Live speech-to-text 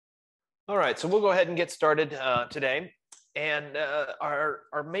All right, so we'll go ahead and get started today. And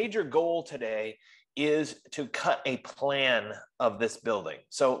our major goal today is to cut a plan of this building.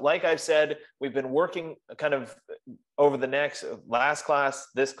 So like I've said, we've been working kind of over the last class,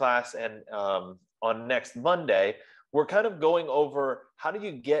 this class, and on next Monday, we're kind of going over how do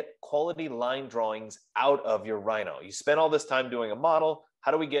you get quality line drawings out of your Rhino. You spend all this time doing a model.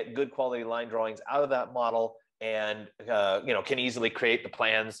 How do we get good quality line drawings out of that model and can easily create the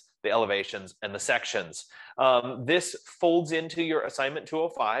plans, the elevations, and the sections. This folds into your assignment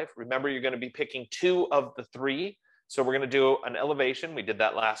 205. Remember, you're going to be picking two of the three. So we're going to do an elevation. We did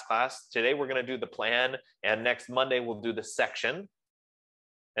that last class. Today, we're going to do the plan. And next Monday, we'll do the section.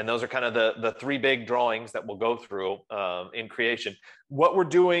 And those are kind of the three big drawings that we'll go through in creation. What we're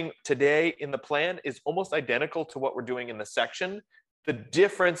doing today in the plan is almost identical to what we're doing in the section. The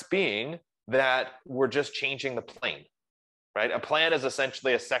difference being that we're just changing the plane, right? A plan is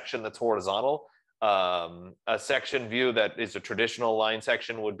essentially a section that's horizontal. A section view that is a traditional line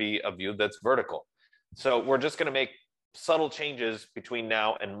section would be a view that's vertical. So we're just going to make subtle changes between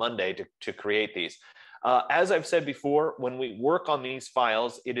now and Monday to create these. As I've said before, when we work on these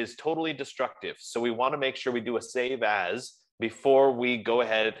files, it is totally destructive. So we want to make sure we do a save as before we go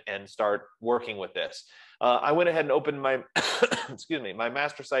ahead and start working with this. I went ahead and opened my, excuse me, my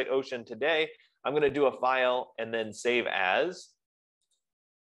master site Ocean today. I'm going to do a file and then save as.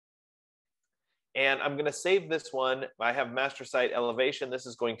 And I'm going to save this one. I have master site elevation. This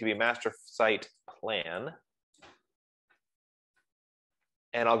is going to be master site plan.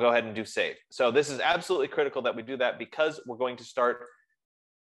 And I'll go ahead and do save. So this is absolutely critical that we do that because we're going to start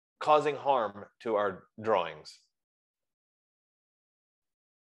causing harm to our drawings.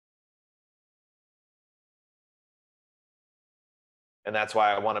 And that's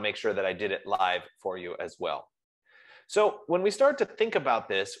why I want to make sure that I did it live for you as well. So when we start to think about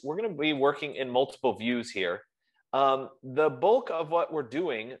this, we're going to be working in multiple views here. The bulk of what we're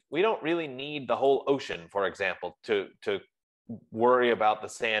doing, we don't really need the whole ocean, for example, to worry about the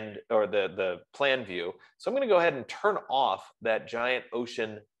sand or the plan view. So I'm going to go ahead and turn off that giant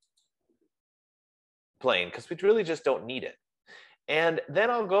ocean plane because we really just don't need it. And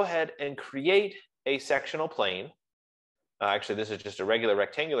then I'll go ahead and create a sectional plane. Actually, this is just a regular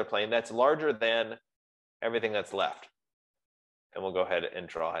rectangular plane that's larger than everything that's left. And we'll go ahead and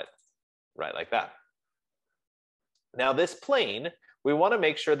draw it right like that. Now this plane, we want to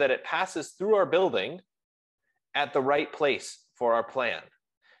make sure that it passes through our building at the right place for our plan.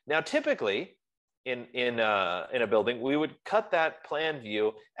 Now, typically in a building, we would cut that plan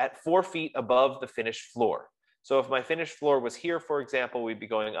view at 4 feet above the finished floor. So if my finished floor was here, for example, we'd be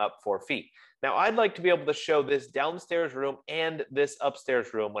going up 4 feet. Now, I'd like to be able to show this downstairs room and this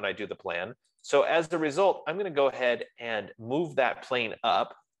upstairs room when I do the plan. So as a result, I'm going to go ahead and move that plane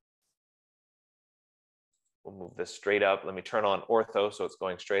up. We'll move this straight up. Let me turn on ortho so it's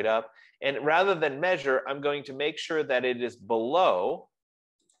going straight up. And rather than measure, I'm going to make sure that it is below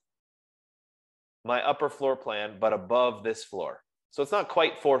my upper floor plan, but above this floor. So it's not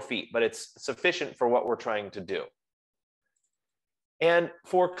quite 4 feet, but it's sufficient for what we're trying to do. And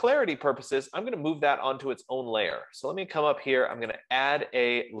for clarity purposes, I'm going to move that onto its own layer. So let me come up here. I'm going to add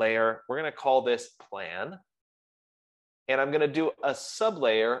a layer. We're going to call this plan. And I'm going to do a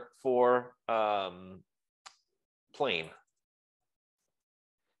sublayer for plane.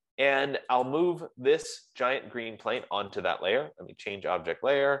 And I'll move this giant green plane onto that layer. Let me change object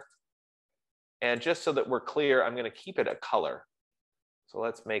layer. And just so that we're clear, I'm going to keep it a color. So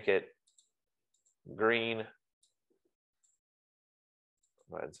let's make it green.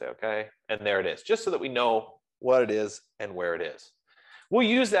 Go ahead and say okay. And there it is, just so that we know what it is and where it is. We'll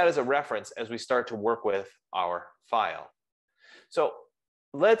use that as a reference as we start to work with our file. So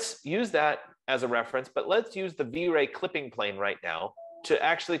let's use that as a reference, but let's use the V-Ray clipping plane right now to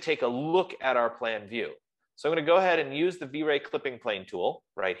actually take a look at our plan view. So I'm going to go ahead and use the V-Ray clipping plane tool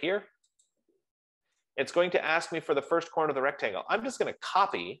right here. It's going to ask me for the first corner of the rectangle. I'm just going to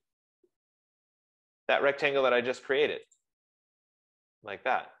copy that rectangle that I just created like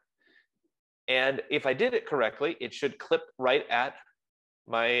that. And if I did it correctly, it should clip right at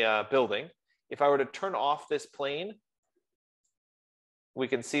my building. If I were to turn off this plane, we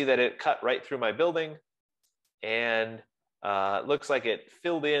can see that it cut right through my building, and it looks like it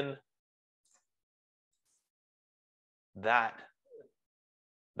filled in that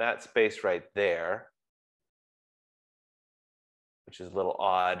space right there, which is a little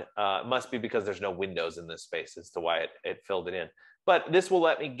odd. It must be because there's no windows in this space as to why it filled it in. But this will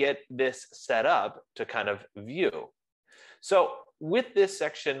let me get this set up to kind of view. So with this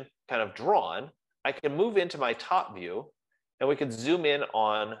section kind of drawn, I can move into my top view and we can zoom in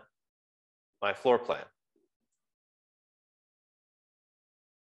on my floor plan.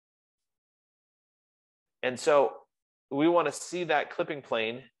 And so we want to see that clipping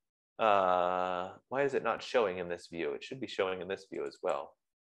plane. Why is it not showing in this view? It should be showing in this view as well.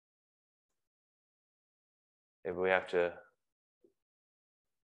 Maybe we have to.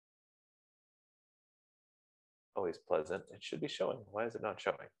 Always pleasant. It should be showing. Why is it not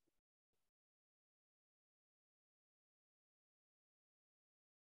showing?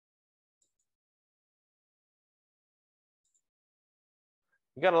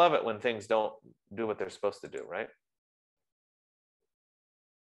 You gotta love it when things don't do what they're supposed to do, right?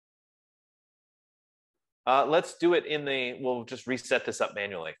 Let's do it in the, we'll just reset this up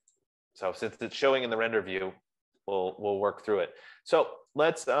manually. So since it's showing in the render view, we'll work through it. So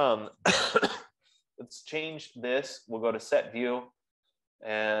let's let's change this. We'll go to set view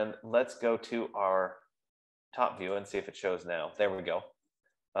and let's go to our top view and see if it shows now. There we go.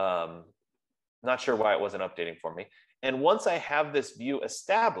 Not sure why it wasn't updating for me. And once I have this view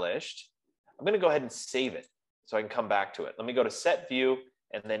established, I'm going to go ahead and save it so I can come back to it. Let me go to set view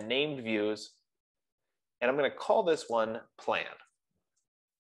and then named views. And I'm going to call this one plan.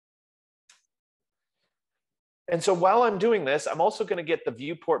 And so while I'm doing this, I'm also going to get the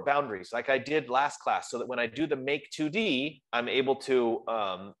viewport boundaries like I did last class so that when I do the make 2D, I'm able to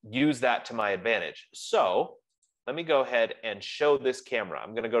use that to my advantage. So let me go ahead and show this camera.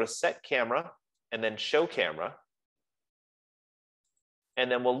 I'm going to go to set camera and then show camera. And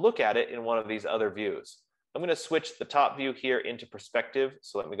then we'll look at it in one of these other views. I'm going to switch the top view here into perspective.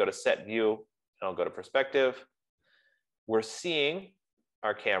 So let me go to set view and I'll go to perspective. We're seeing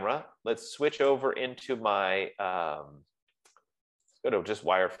our camera. Let's switch over into my, let's go to just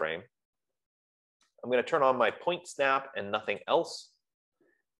wireframe. I'm going to turn on my point snap and nothing else.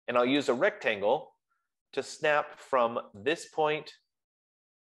 And I'll use a rectangle to snap from this point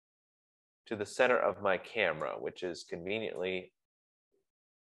to the center of my camera, which is conveniently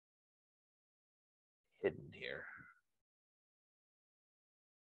hidden here.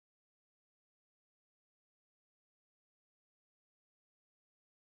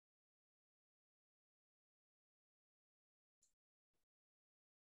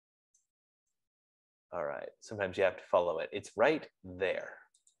 All right, sometimes you have to follow it. It's right there.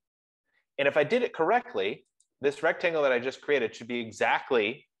 And if I did it correctly, this rectangle that I just created should be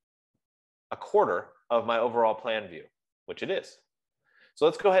exactly a quarter of my overall plan view, which it is. So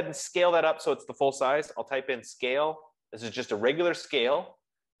let's go ahead and scale that up so it's the full size. I'll type in scale. This is just a regular scale.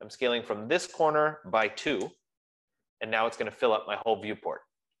 I'm scaling from this corner by 2. And now it's going to fill up my whole viewport.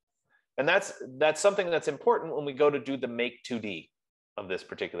 And that's something that's important when we go to do the make 2D of this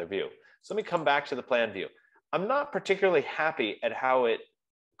particular view. So let me come back to the plan view. I'm not particularly happy at how it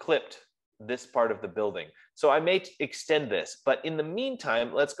clipped this part of the building. So I may extend this, but in the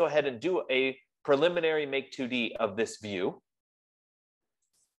meantime, let's go ahead and do a preliminary make 2D of this view.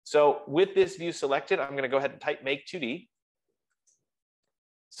 So with this view selected, I'm going to go ahead and type make 2D.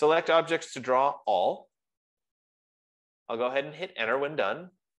 Select objects to draw all. I'll go ahead and hit enter when done.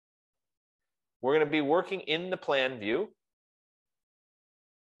 We're going to be working in the plan view.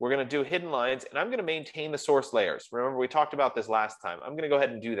 We're going to do hidden lines, and I'm going to maintain the source layers. Remember, we talked about this last time. I'm going to go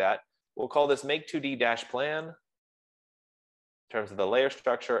ahead and do that. We'll call this make 2D dash plan in terms of the layer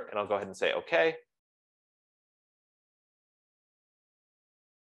structure, and I'll go ahead and say OK.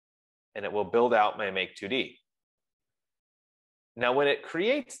 And it will build out my make 2D. Now, when it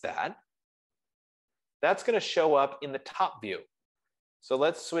creates that, that's going to show up in the top view. So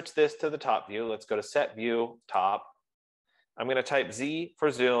let's switch this to the top view. Let's go to set view, top. I'm going to type Z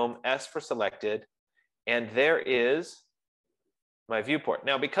for zoom, S for selected, and there is my viewport.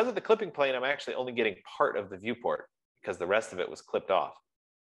 Now, because of the clipping plane, I'm actually only getting part of the viewport because the rest of it was clipped off.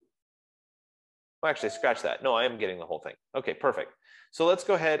 Well, actually, scratch that. No, I am getting the whole thing. Okay, perfect. So let's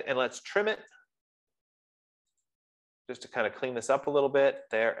go ahead and let's trim it just to kind of clean this up a little bit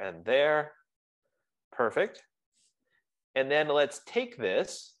there and there. Perfect. And then let's take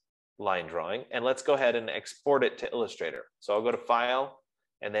this line drawing and let's go ahead and export it to Illustrator. So I'll go to File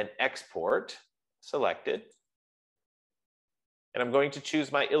and then Export, selected. And I'm going to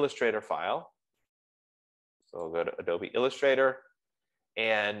choose my Illustrator file. So I'll go to Adobe Illustrator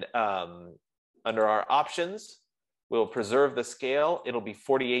and under our options, we'll preserve the scale. It'll be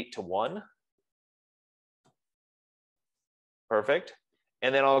 48:1. Perfect.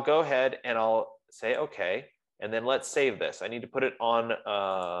 And then I'll go ahead and I'll say, okay. And then let's save this. I need to put it on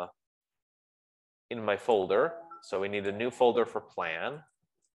in my folder. So we need a new folder for plan.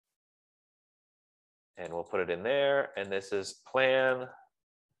 And we'll put it in there. And this is plan.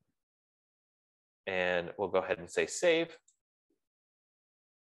 And we'll go ahead and say save.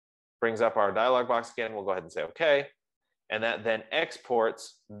 brings up our dialog box again. We'll go ahead and say okay. And that then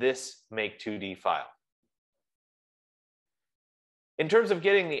exports this make2D file. In terms of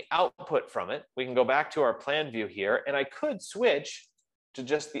getting the output from it, we can go back to our plan view here, and I could switch to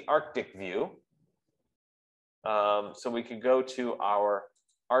just the Arctic view. So we could go to our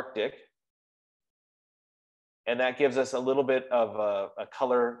Arctic, and that gives us a little bit of a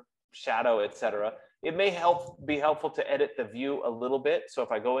color, shadow, etc. It may be helpful to edit the view a little bit. So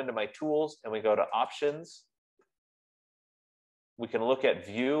if I go into my tools and we go to options, we can look at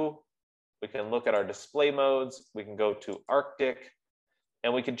view, we can look at our display modes, we can go to Arctic,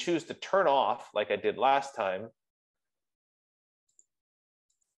 and we can choose to turn off, like I did last time,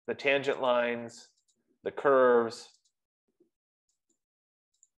 the tangent lines, the curves,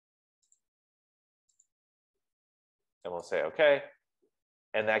 and we'll say okay,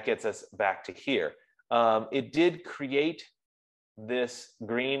 and that gets us back to here. It did create this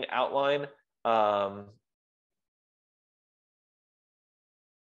green outline,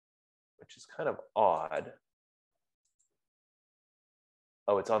 which is kind of odd.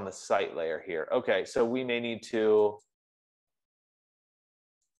 Oh, it's on the site layer here. Okay, so we may need to,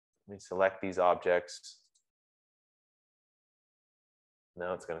 let me select these objects.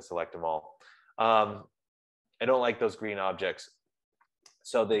 No, it's going to select them all. I don't like those green objects.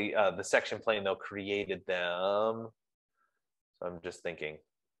 So the section plane, though, created them. So I'm just thinking.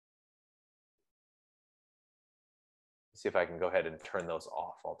 See if I can go ahead and turn those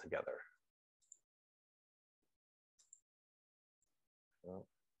off altogether.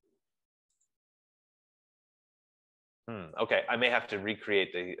 Okay, I may have to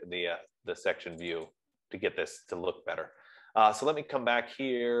recreate the section view to get this to look better. So let me come back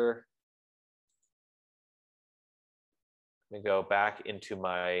here. Let me go back into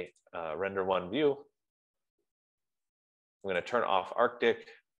my render one view. I'm going to turn off Arctic.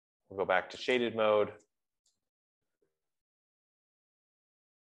 We'll go back to shaded mode.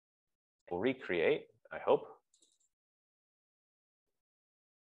 We'll recreate, I hope.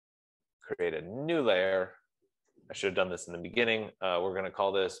 Create a new layer. I should have done this in the beginning. We're going to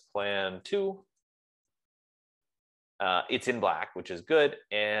call this plan 2. It's in black, which is good.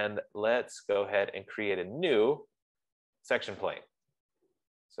 And let's go ahead and create a new section plane.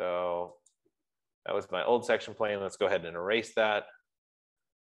 So that was my old section plane. Let's go ahead and erase that.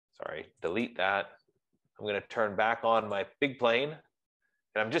 Sorry, delete that. I'm going to turn back on my big plane.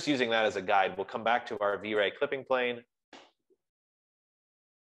 And I'm just using that as a guide. We'll come back to our V-Ray clipping plane.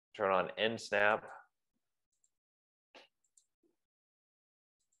 Turn on end snap.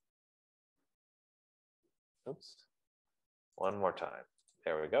 Oops. One more time.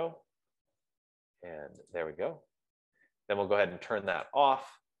 There we go. And there we go. Then we'll go ahead and turn that off.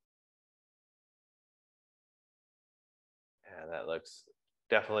 And that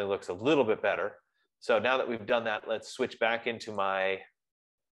definitely looks a little bit better. So now that we've done that, let's switch back into my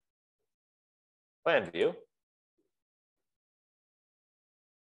plan view.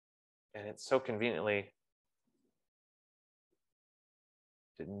 And it's so conveniently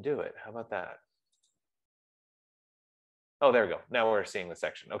didn't do it. How about that? Oh, there we go. Now we're seeing the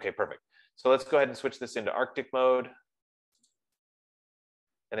section. Okay, perfect. So let's go ahead and switch this into Arctic mode.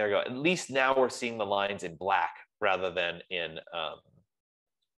 And there we go. At least now we're seeing the lines in black rather than in, I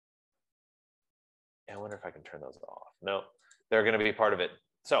wonder if I can turn those off. No, they're going to be part of it.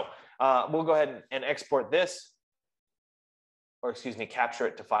 So we'll go ahead and export this, or excuse me, capture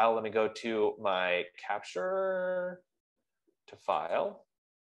it to file. Let me go to my capture to file.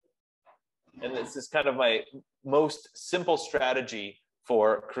 And this is kind of my most simple strategy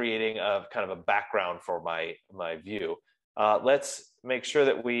for creating a kind of a background for my view. Let's make sure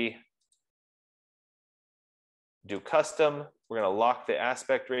that we do custom. We're going to lock the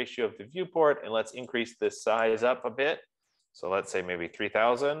aspect ratio of the viewport, and let's increase this size up a bit. So let's say maybe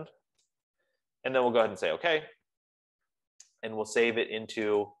 3000. And then we'll go ahead and say okay. And we'll save it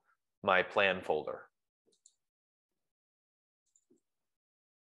into my plan folder.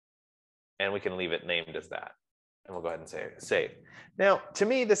 And we can leave it named as that. And we'll go ahead and say save. Now, to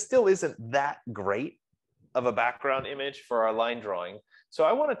me, this still isn't that great of a background image for our line drawing. So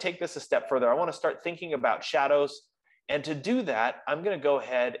I want to take this a step further. I want to start thinking about shadows. And to do that, I'm going to go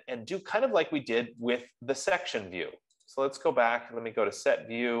ahead and do kind of like we did with the section view. So let's go back. Let me go to set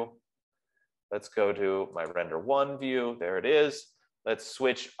view. Let's go to my render one view. There it is. Let's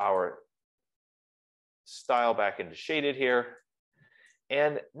switch our style back into shaded here.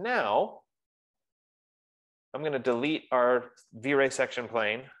 And now I'm going to delete our V-Ray section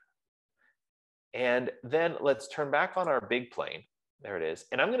plane. And then let's turn back on our big plane. There it is.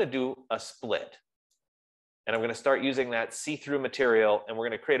 And I'm going to do a split. And I'm going to start using that see-through material, and we're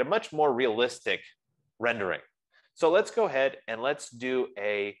going to create a much more realistic rendering. So let's go ahead and let's do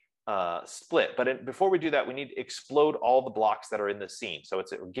a split. But before we do that, we need to explode all the blocks that are in the scene. So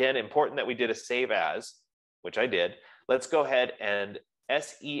it's, again, important that we did a save as, which I did. Let's go ahead and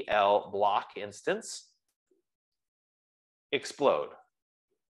SEL block instance, explode.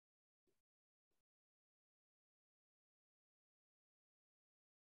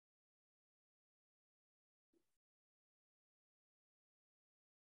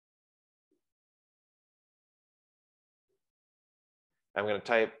 I'm going to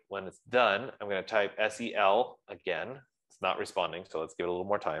type, when it's done, I'm going to type SEL again. It's not responding, so let's give it a little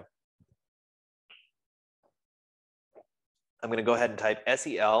more time. I'm going to go ahead and type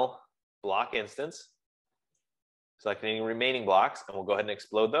SEL block instance, selecting any remaining blocks, and we'll go ahead and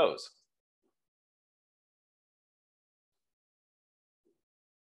explode those.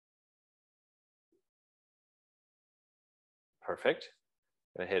 Perfect.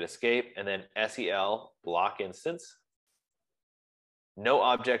 I'm going to hit escape and then SEL block instance. No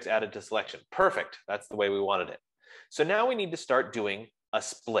objects added to selection. Perfect. That's the way we wanted it. So now we need to start doing a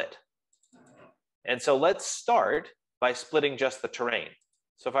split. And so let's start by splitting just the terrain.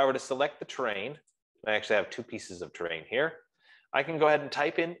 So if I were to select the terrain, I actually have two pieces of terrain here. I can go ahead and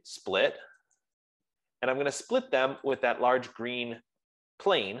type in split, and I'm going to split them with that large green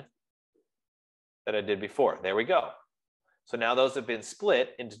plane that I did before. There we go. So now those have been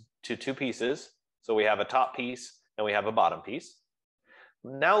split into two pieces. So we have a top piece and we have a bottom piece.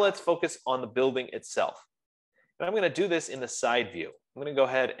 Now let's focus on the building itself. And I'm going to do this in the side view. I'm going to go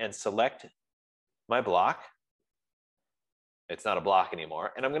ahead and select my block. It's not a block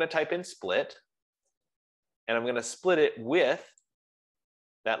anymore. And I'm going to type in split. And I'm going to split it with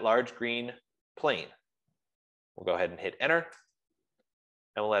that large green plane. We'll go ahead and hit enter.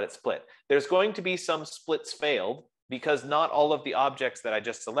 And we'll let it split. There's going to be some splits failed because not all of the objects that I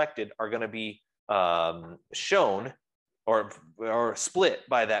just selected are going to be shown or split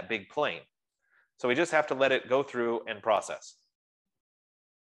by that big plane. So we just have to let it go through and process.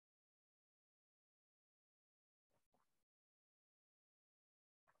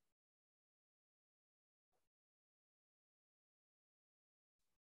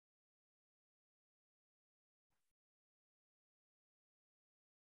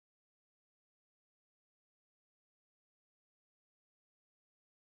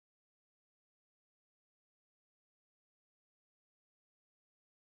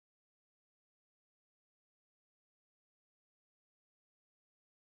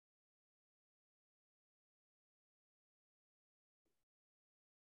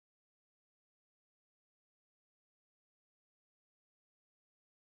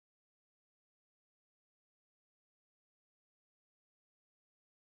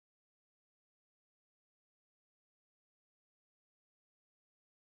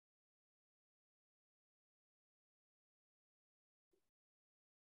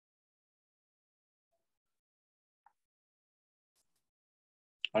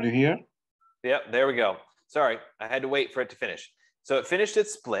 Are you here? Yep, there we go. Sorry, I had to wait for it to finish. So it finished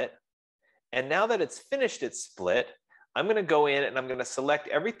its split. And now that it's finished its split, I'm going to go in and I'm going to select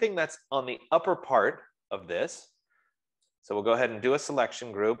everything that's on the upper part of this. So we'll go ahead and do a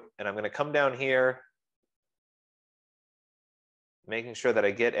selection group. And I'm going to come down here, making sure that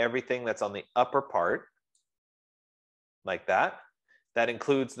I get everything that's on the upper part, like that. That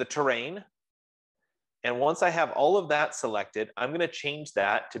includes the terrain. And once I have all of that selected, I'm going to change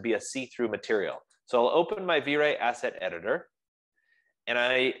that to be a see-through material. So I'll open my V-Ray Asset Editor. And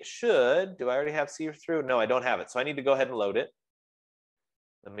I should, do I already have see-through? No, I don't have it. So I need to go ahead and load it.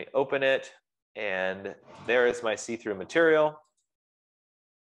 Let me open it. And there is my see-through material.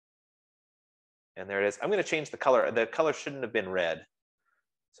 And there it is. I'm going to change the color. The color shouldn't have been red.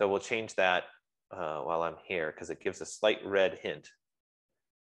 So we'll change that while I'm here because it gives a slight red hint.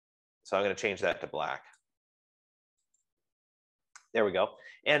 So I'm going to change that to black. There we go.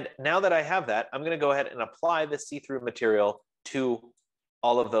 And now that I have that, I'm going to go ahead and apply the see-through material to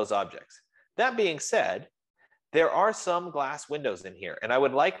all of those objects. That being said, there are some glass windows in here, and I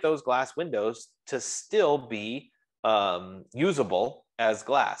would like those glass windows to still be usable as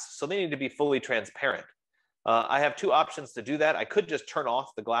glass. So they need to be fully transparent. I have two options to do that. I could just turn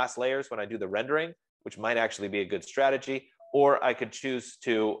off the glass layers when I do the rendering, which might actually be a good strategy, or I could choose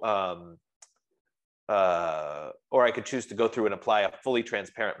to go through and apply a fully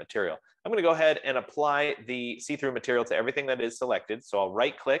transparent material. I'm going to go ahead and apply the see-through material to everything that is selected. So I'll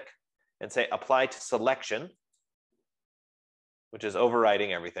right-click and say apply to selection, which is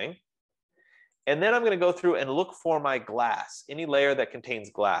overriding everything. And then I'm going to go through and look for my glass, any layer that contains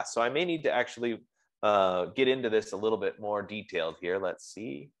glass. So I may need to actually get into this a little bit more detailed here. Let's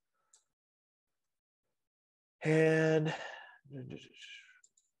see. And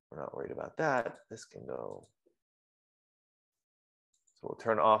we're not worried about that. This can go. So we'll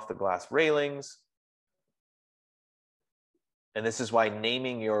turn off the glass railings. And this is why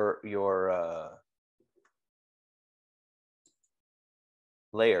naming your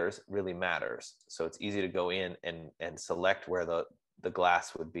layers really matters. So it's easy to go in and select where the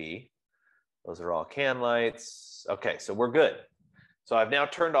glass would be. Those are all can lights. Okay, so we're good. So I've now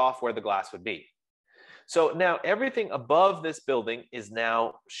turned off where the glass would be. So now everything above this building is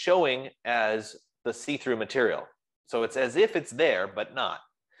now showing as the see-through material. So it's as if it's there, but not.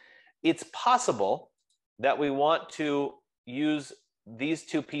 It's possible that we want to use these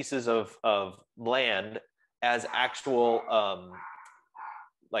two pieces of land as actual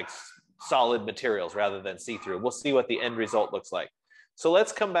like solid materials rather than see-through. We'll see what the end result looks like. So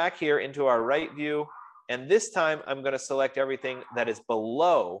let's come back here into our right view. And this time I'm going to select everything that is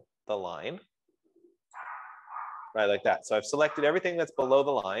below the line. Right, like that. So I've selected everything that's below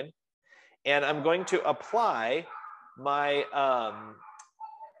the line. And I'm going to apply my,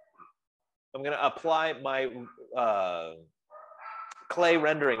 clay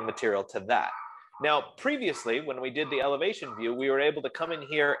rendering material to that. Now, previously, when we did the elevation view, we were able to come in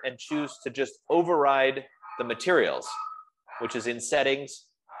here and choose to just override the materials, which is in settings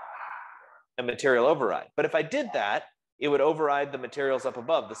and material override. But if I did that, it would override the materials up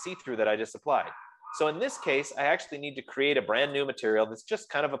above, the see-through that I just applied. So in this case, I actually need to create a brand new material that's just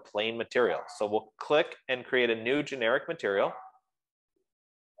kind of a plain material. So we'll click and create a new generic material.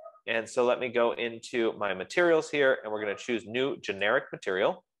 And so let me go into my materials here, and we're going to choose new generic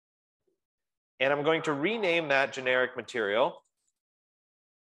material. And I'm going to rename that generic material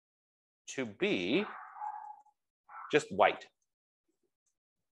to be just white.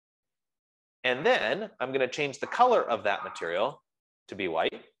 And then I'm going to change the color of that material to be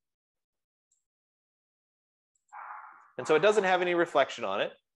white. And so it doesn't have any reflection on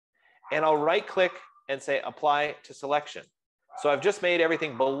it. And I'll right click and say apply to selection. So I've just made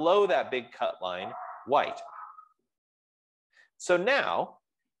everything below that big cut line white. So now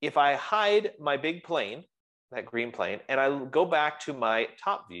if I hide my big plane, that green plane, and I go back to my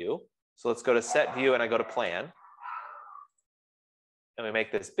top view, so let's go to set view and I go to plan, and we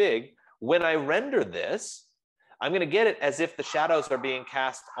make this big. When I render this, I'm going to get it as if the shadows are being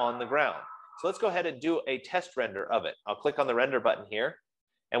cast on the ground. So let's go ahead and do a test render of it. I'll click on the render button here,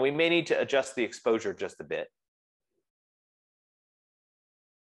 and we may need to adjust the exposure just a bit.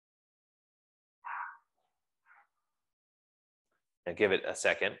 And give it a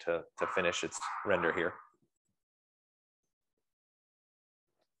second to finish its render here.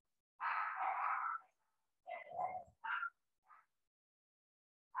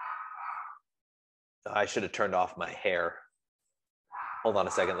 I should have turned off my hair. Hold on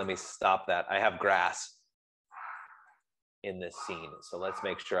a second, let me stop that. I have grass in this scene, so let's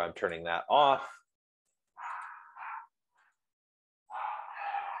make sure I'm turning that off.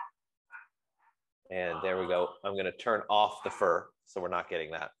 And there we go. I'm going to turn off the fur, so we're not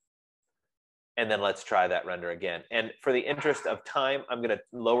getting that. And then let's try that render again. And for the interest of time, I'm going to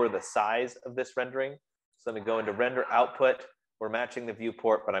lower the size of this rendering. So let me go into render output. We're matching the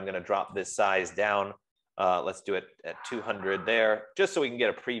viewport, but I'm going to drop this size down. Let's do it at 200 there, just so we can get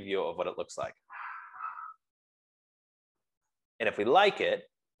a preview of what it looks like. And if we like it,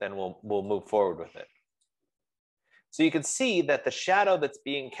 then we'll move forward with it. So you can see that the shadow that's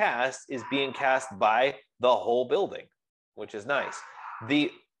being cast is being cast by the whole building, which is nice.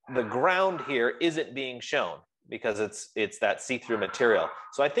 The ground here isn't being shown because it's that see-through material.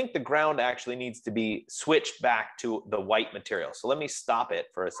 So I think the ground actually needs to be switched back to the white material. So let me stop it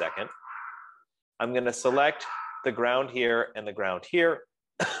for a second. I'm going to select the ground here and the ground here,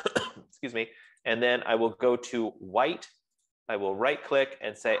 excuse me, and then I will go to white. I will right click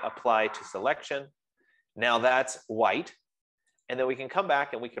and say apply to selection. Now that's white. And then we can come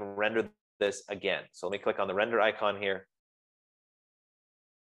back and we can render this again. So let me click on the render icon here.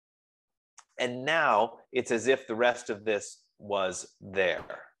 And now it's as if the rest of this was there.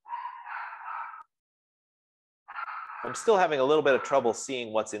 I'm still having a little bit of trouble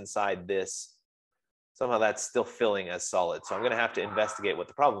seeing what's inside this. Somehow that's still filling as solid. So I'm going to have to investigate what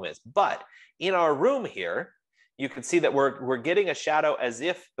the problem is. But in our room here, you can see that we're getting a shadow as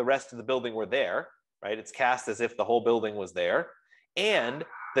if the rest of the building were there, right? It's cast as if the whole building was there. And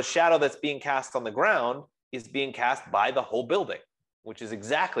the shadow that's being cast on the ground is being cast by the whole building, which is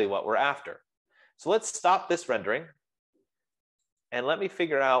exactly what we're after. So let's stop this rendering. And let me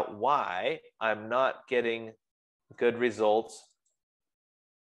figure out why I'm not getting good results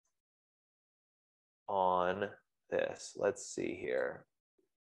on this. Let's see here.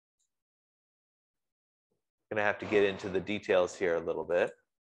 I'm gonna have to get into the details here a little bit.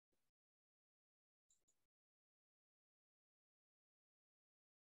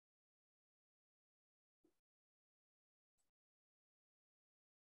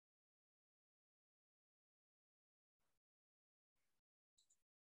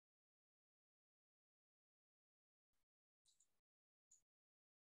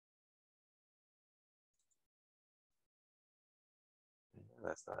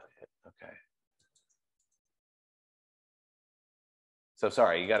 That's not it. Okay. So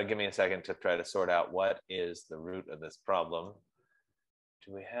sorry, you got to give me a second to try to sort out what is the root of this problem.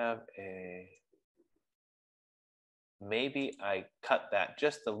 Do we have a, maybe I cut that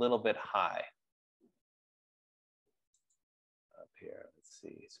just a little bit high. Up here, let's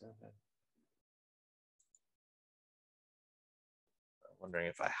see. I'm wondering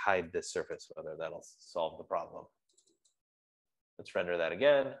if I hide this surface, whether that'll solve the problem. Let's render that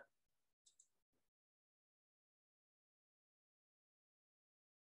again.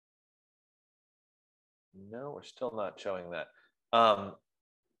 No, we're still not showing that. Let's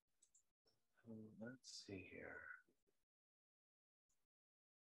see here.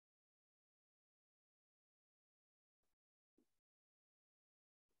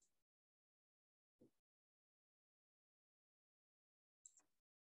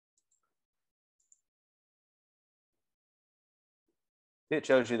 It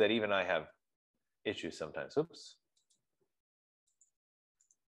shows you that even I have issues sometimes. Oops.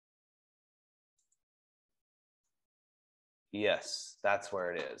 Yes, that's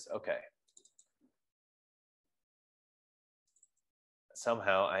where it is. Okay.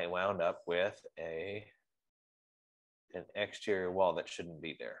 Somehow I wound up with an exterior wall that shouldn't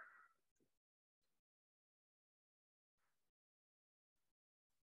be there.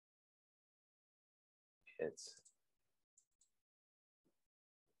 It's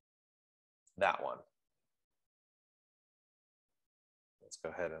that one. Let's go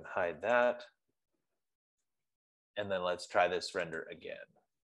ahead and hide that. And then let's try this render again.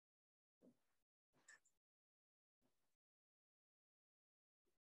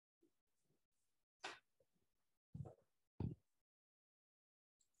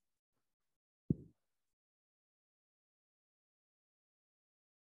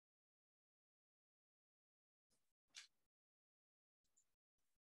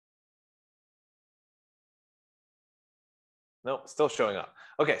 Nope, still showing up.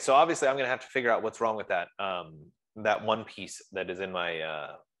 Okay, so obviously I'm gonna have to figure out what's wrong with that that one piece that is in my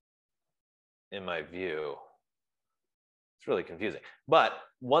view. It's really confusing. But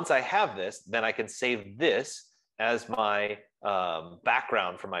once I have this, then I can save this as my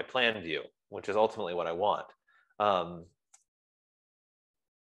background for my plan view, which is ultimately what I want.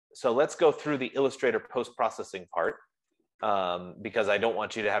 So let's go through the Illustrator post-processing part because I don't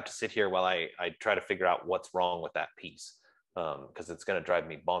want you to have to sit here while I try to figure out what's wrong with that piece. Because it's going to drive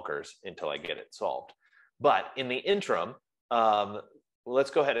me bonkers until I get it solved. But in the interim,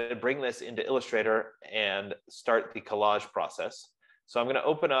 let's go ahead and bring this into Illustrator and start the collage process. So I'm going to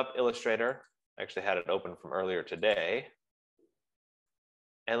open up Illustrator. I actually had it open from earlier today.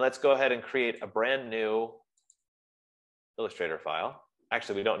 And let's go ahead and create a brand new Illustrator file.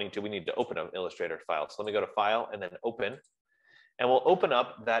 Actually, we don't need to. We need to open an Illustrator file. So let me go to File and then Open. And we'll open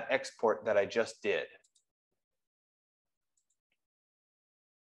up that export that I just did.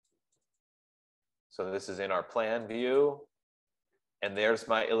 So this is in our plan view, and there's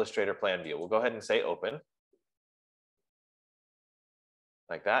my Illustrator plan view. We'll go ahead and say open,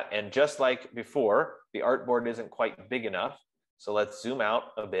 like that. And just like before, the artboard isn't quite big enough. So let's zoom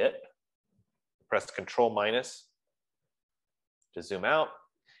out a bit. Press Control- to zoom out.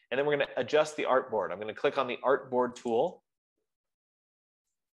 And then we're gonna adjust the artboard. I'm gonna click on the artboard tool,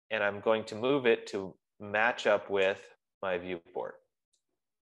 and I'm going to move it to match up with my viewport.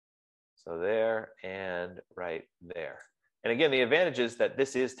 So there and right there. And again, the advantage is that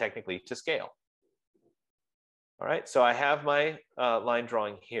this is technically to scale. All right, so I have my line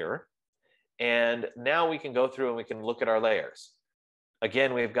drawing here. And now we can go through and we can look at our layers.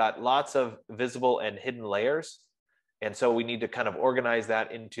 Again, we've got lots of visible and hidden layers. And so we need to kind of organize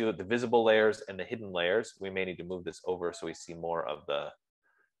that into the visible layers and the hidden layers. We may need to move this over so we see more of the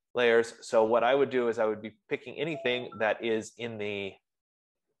layers. So what I would do is I would be picking anything that is in the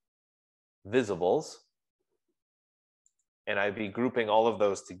visibles, and I'd be grouping all of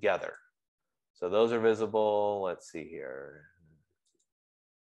those together. So those are visible. Let's see here.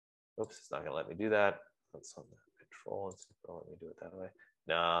 Oops, it's not gonna let me do that. Let's on the Control and see if it'll let me do it that way.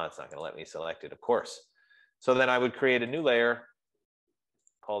 No, it's not gonna let me select it, of course. So then I would create a new layer,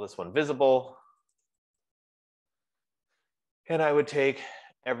 call this one visible, And I would take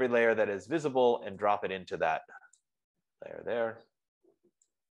every layer that is visible and drop it into that layer there.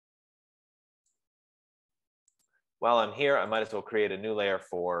 While I'm here, I might as well create a new layer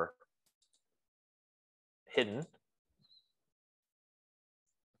for hidden.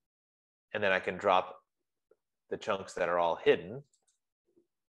 And then I can drop the chunks that are all hidden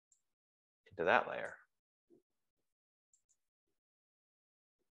into that layer.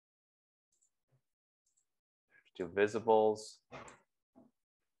 Do visibles.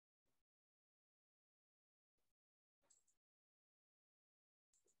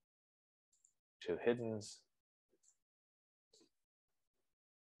 Two hiddens.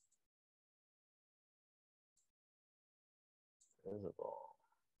 Visible.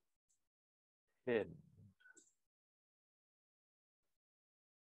 Hidden.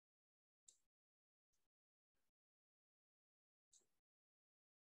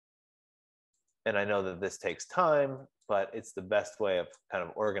 And I know that this takes time, but it's the best way of kind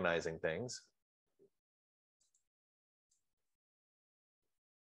of organizing things.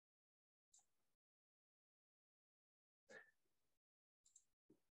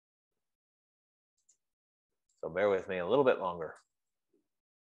 So bear with me a little bit longer.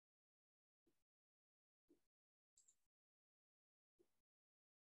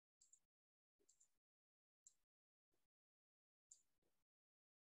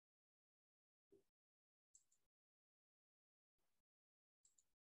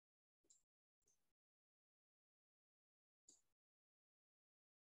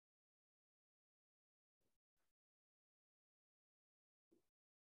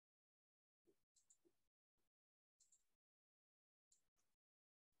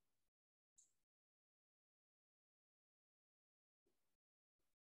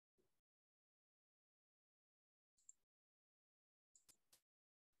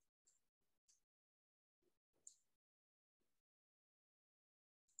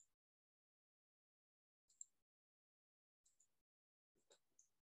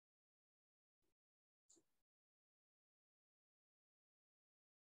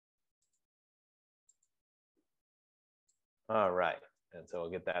 All right, and so we'll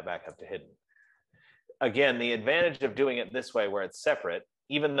get that back up to hidden. Again, the advantage of doing it this way where it's separate,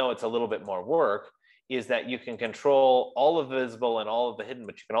 even though it's a little bit more work, is that you can control all of the visible and all of the hidden,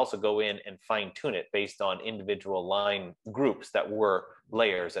 but you can also go in and fine tune it based on individual line groups that were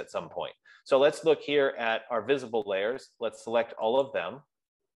layers at some point. So let's look here at our visible layers. Let's select all of them.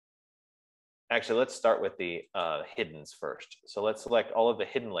 Actually, let's start with the hiddens first. So let's select all of the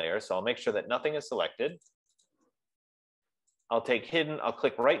hidden layers. So I'll make sure that nothing is selected. I'll take hidden, I'll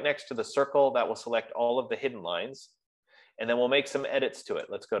click right next to the circle that will select all of the hidden lines. And then we'll make some edits to it.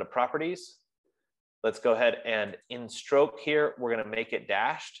 Let's go to properties. Let's go ahead and in stroke here, we're gonna make it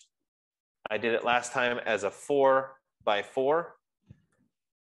dashed. I did it last time as a 4x4.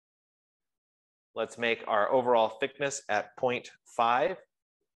 Let's make our overall thickness at 0.5.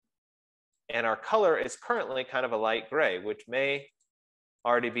 And our color is currently kind of a light gray, which may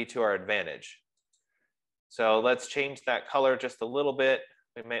already be to our advantage. So let's change that color just a little bit.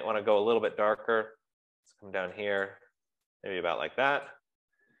 We might want to go a little bit darker. Let's come down here, maybe about like that.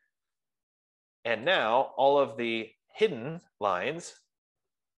 And now all of the hidden lines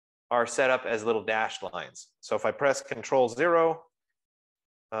are set up as little dashed lines. So if I press Control-0,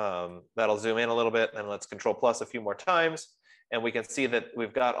 that'll zoom in a little bit, and let's Control+ a few more times, and we can see that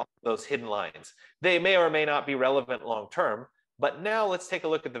we've got all those hidden lines. They may or may not be relevant long-term, but now let's take a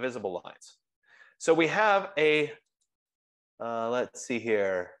look at the visible lines. So we have a, let's see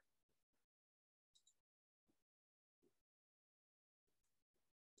here.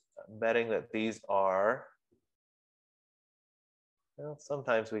 I'm betting that these are, well,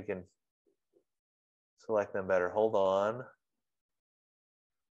 sometimes we can select them better. Hold on.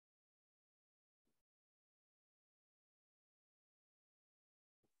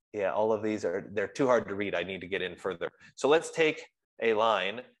 Yeah, all of these are, they're too hard to read. I need to get in further. So let's take a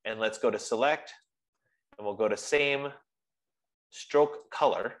line and let's go to select, and we'll go to same stroke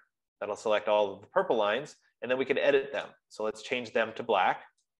color. That'll select all of the purple lines, and then we can edit them. So let's change them to black.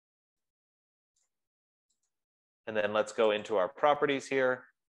 And then let's go into our properties here.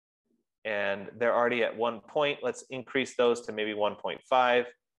 And they're already at 1 point. Let's increase those to maybe 1.5,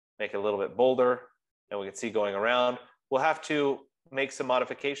 make it a little bit bolder, and we can see going around. We'll have to make some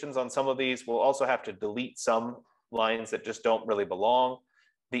modifications on some of these. We'll also have to delete some lines that just don't really belong.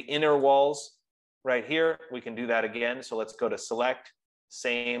 The inner walls right here, we can do that again. So let's go to select,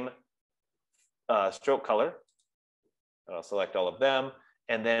 same stroke color. I'll select all of them.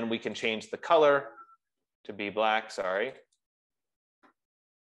 And then we can change the color to be black, sorry.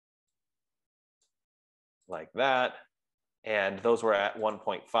 Like that. and those were at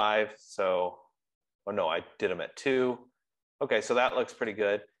 1.5. So, oh no, I did them at 2. Okay, so that looks pretty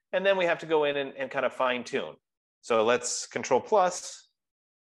good. And then we have to go in and kind of fine tune. So let's Control plus.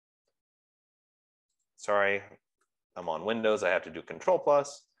 Sorry, I'm on Windows. I have to do Control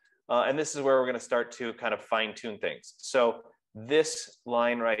plus. And this is where we're going to start to kind of fine tune things. So this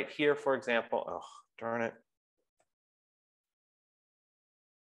line right here, for example, oh, darn it.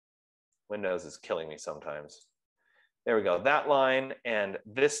 Windows is killing me sometimes. There we go. That line and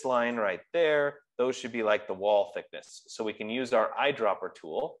this line right there, those should be like the wall thickness. So we can use our eyedropper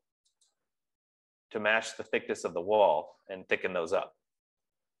tool to match the thickness of the wall and thicken those up.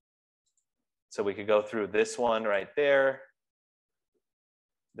 So we could go through this one right there,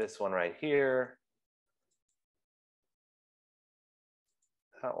 this one right here,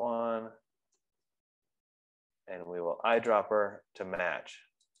 that one, and we will eyedropper to match.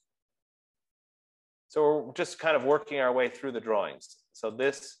 So we're just kind of working our way through the drawings. So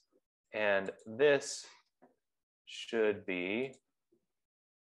this and this should be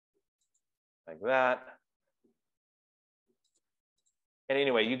like that. And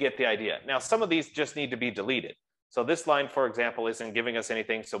anyway, you get the idea. Now, some of these just need to be deleted. So this line, for example, isn't giving us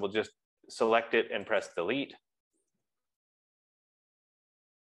anything, so we'll just select it and press delete.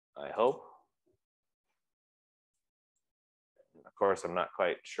 I hope. Of course, I'm not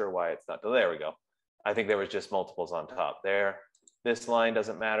quite sure why it's not. There we go. I think there was just multiples on top there. This line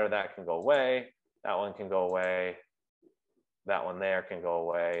doesn't matter. That can go away. That one can go away. That one there can go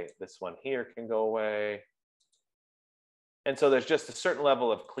away. This one here can go away. And so there's just a certain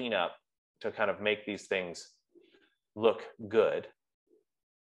level of cleanup to kind of make these things look good.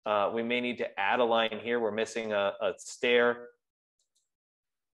 We may need to add a line here. We're missing a stair.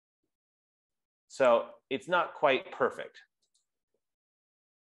 So it's not quite perfect.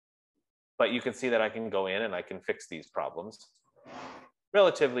 But you can see that I can go in and I can fix these problems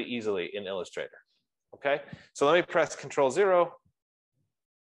relatively easily in Illustrator. Okay, so let me press Control 0.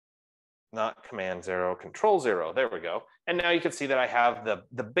 Not Command 0, Control 0. There we go. And now you can see that I have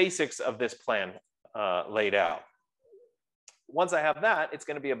the basics of this plan laid out. Once I have that, it's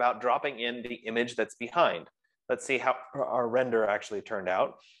going to be about dropping in the image that's behind. Let's see how our render actually turned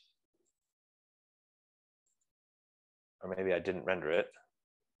out. Or maybe I didn't render it.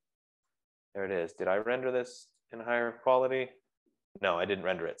 There it is. Did I render this in higher quality? No, I didn't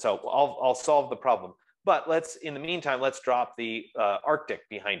render it. So I'll solve the problem. But let's, in the meantime, let's drop the Arctic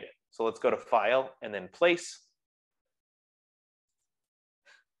behind it. So let's go to File and then Place.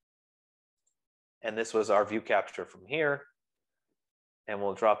 And this was our view capture from here. And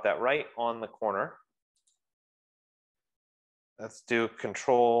we'll drop that right on the corner. Let's do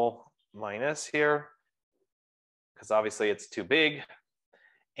Control minus here, because obviously it's too big.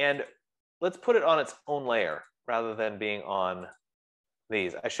 And let's put it on its own layer rather than being on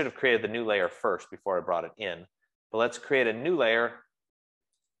these. I should have created the new layer first before I brought it in. But let's create a new layer.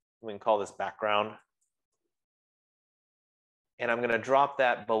 We can call this background. And I'm going to drop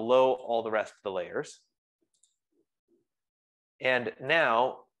that below all the rest of the layers. And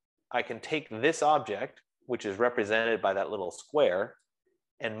now I can take this object, which is represented by that little square,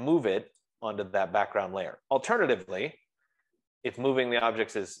 and move it onto that background layer. Alternatively, if moving the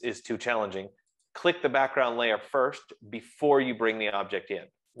objects is too challenging, click the background layer first before you bring the object in.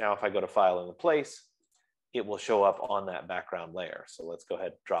 Now, if I go to File and Place, it will show up on that background layer. So let's go ahead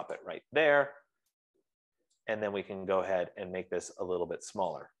and drop it right there. And then we can go ahead and make this a little bit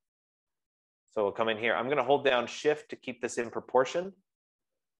smaller. So we'll come in here. I'm going to hold down Shift to keep this in proportion.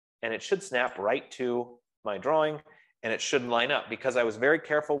 And it should snap right to my drawing. And it should line up because I was very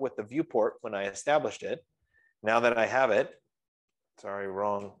careful with the viewport when I established it. Now that I have it, sorry,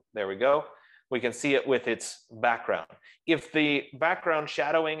 wrong. There we go. We can see it with its background. If the background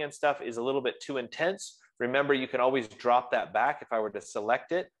shadowing and stuff is a little bit too intense, remember you can always drop that back. If I were to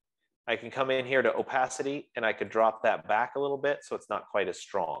select it, I can come in here to opacity and I could drop that back a little bit so it's not quite as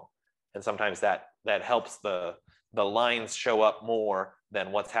strong. And sometimes that helps the lines show up more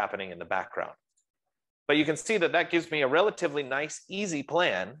than what's happening in the background. But you can see that that gives me a relatively nice, easy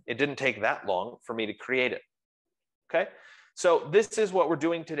plan. It didn't take that long for me to create it. Okay, so this is what we're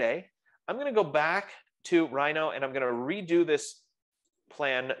doing today. I'm going to go back to Rhino and I'm going to redo this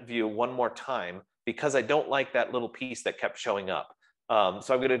plan view one more time because I don't like that little piece that kept showing up.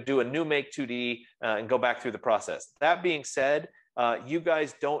 So I'm going to do a new Make 2D and go back through the process. That being said, you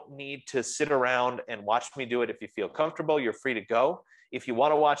guys don't need to sit around and watch me do it. If you feel comfortable, you're free to go. If you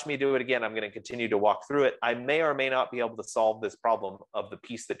want to watch me do it again, I'm going to continue to walk through it. I may or may not be able to solve this problem of the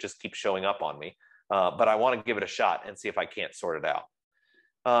piece that just keeps showing up on me, but I want to give it a shot and see if I can't sort it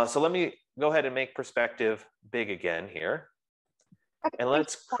out. So let me go ahead and make perspective big again here. Okay, and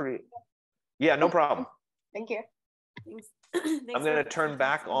let's create. Yeah, no problem. thank you. Thanks. I'm going to turn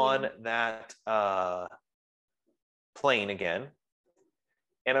back on that plane again.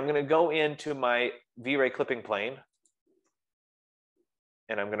 And I'm going to go into my V-Ray clipping plane.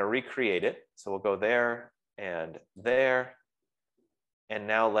 And I'm going to recreate it. So we'll go there and there. And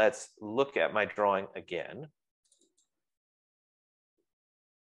now let's look at my drawing again.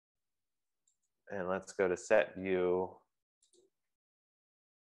 And let's go to set view.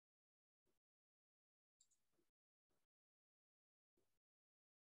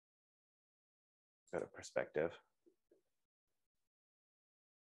 Go to perspective.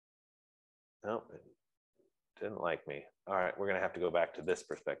 Nope, it didn't like me. All right, we're gonna have to go back to this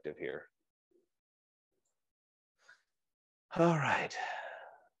perspective here. All right.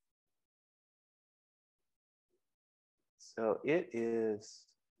 So it is,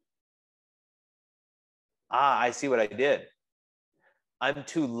 I see what I did. I'm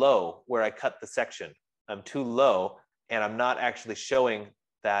too low where I cut the section. I'm too low and I'm not actually showing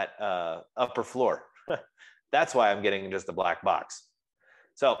that upper floor. That's why I'm getting just a black box.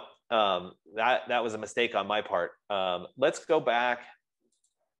 So that was a mistake on my part. Let's go back.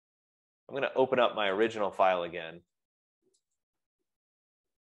 I'm going to open up my original file again.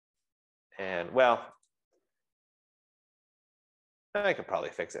 And well, I could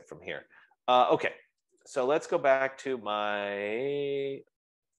probably fix it from here. Okay, so let's go back to my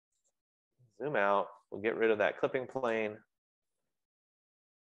zoom out. We'll get rid of that clipping plane.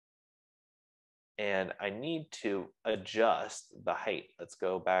 And I need to adjust the height. Let's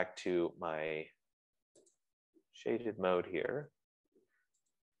go back to my shaded mode here.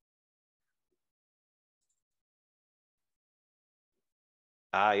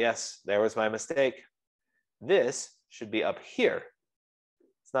 Yes, there was my mistake. This should be up here.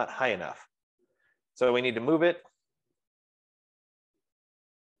 It's not high enough. So we need to move it.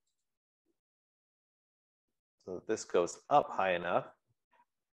 So that this goes up high enough.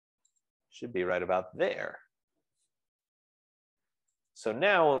 Should be right about there. So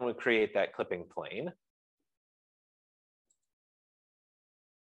now when we create that clipping plane,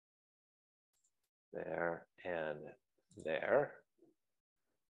 there and there,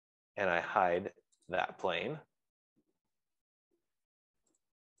 and I hide that plane.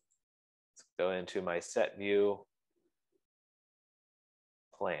 Let's go into my set view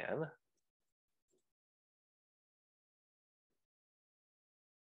plan.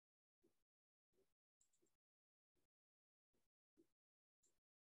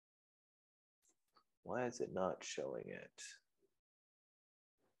 Why is it not showing it?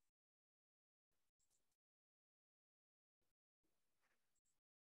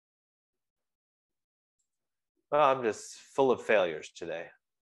 Well, I'm just full of failures today.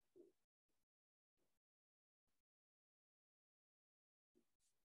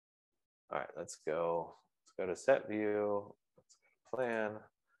 All right, let's go to set view, let's go to plan,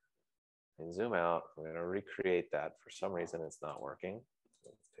 and zoom out. I'm going to recreate that. For some reason, it's not working.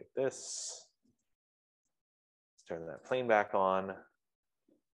 Let's take this, let's turn that plane back on.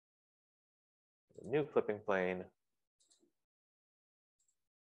 New clipping plane.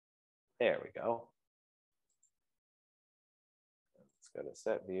 There we go. Let's go to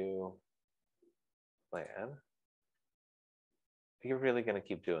set view, plan. You're really going to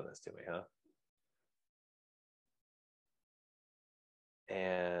keep doing this to me, huh?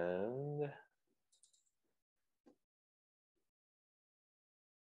 And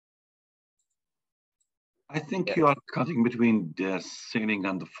I think you are cutting between the ceiling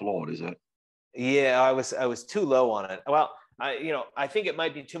and the floor, is it? yeah, I was too low on it. Well, I think it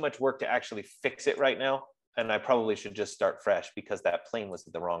might be too much work to actually fix it right now, and I probably should just start fresh because that plane was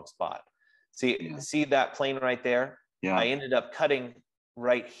at the wrong spot. See that plane right there? Yeah. I ended up cutting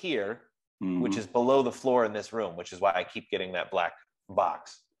right here, which is below the floor in this room, which is why I keep getting that black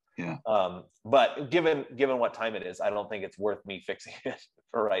box. Yeah. But given what time it is, I don't think it's worth me fixing it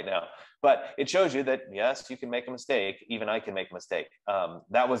for right now. But it shows you that yes, you can make a mistake. Even I can make a mistake.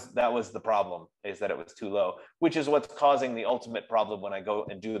 That was the problem, is that it was too low, which is what's causing the ultimate problem when I go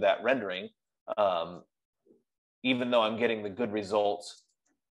and do that rendering. Even though I'm getting the good results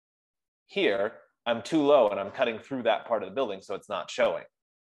here, I'm too low and I'm cutting through that part of the building, so it's not showing.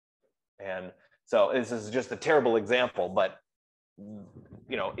 And so this is just a terrible example, but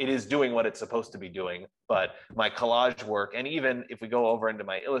it is doing what it's supposed to be doing. But my collage work, and even if we go over into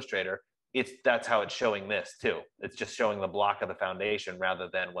my Illustrator, that's how it's showing this too. It's just showing the block of the foundation rather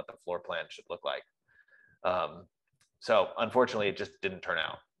than what the floor plan should look like. So unfortunately, it just didn't turn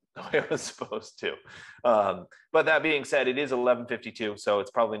out the way it was supposed to. But that being said, it is 11:52, so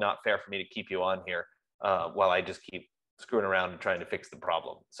it's probably not fair for me to keep you on here while I just keep screwing around and trying to fix the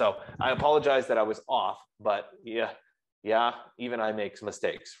problem. So I apologize that I was off, but yeah, even I make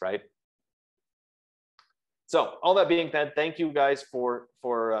mistakes, right? So all that being said, thank you guys for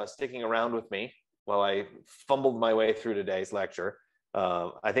sticking around with me while I fumbled my way through today's lecture.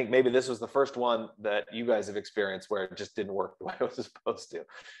 I think maybe this was the first one that you guys have experienced where it just didn't work the way it was supposed to.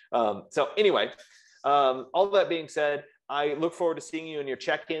 So anyway, all that being said, I look forward to seeing you in your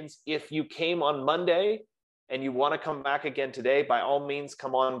check-ins. If you came on Monday and you want to come back again today, by all means,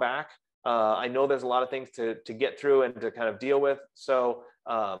 come on back. I know there's a lot of things to get through and to kind of deal with. So,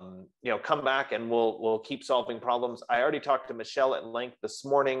 come back and we'll keep solving problems. I already talked to Michelle at length this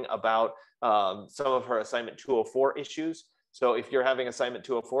morning about some of her assignment 204 issues. So if you're having assignment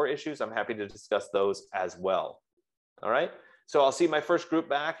 204 issues, I'm happy to discuss those as well. All right. So I'll see my first group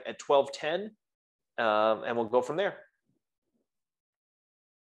back at 12:10 and we'll go from there.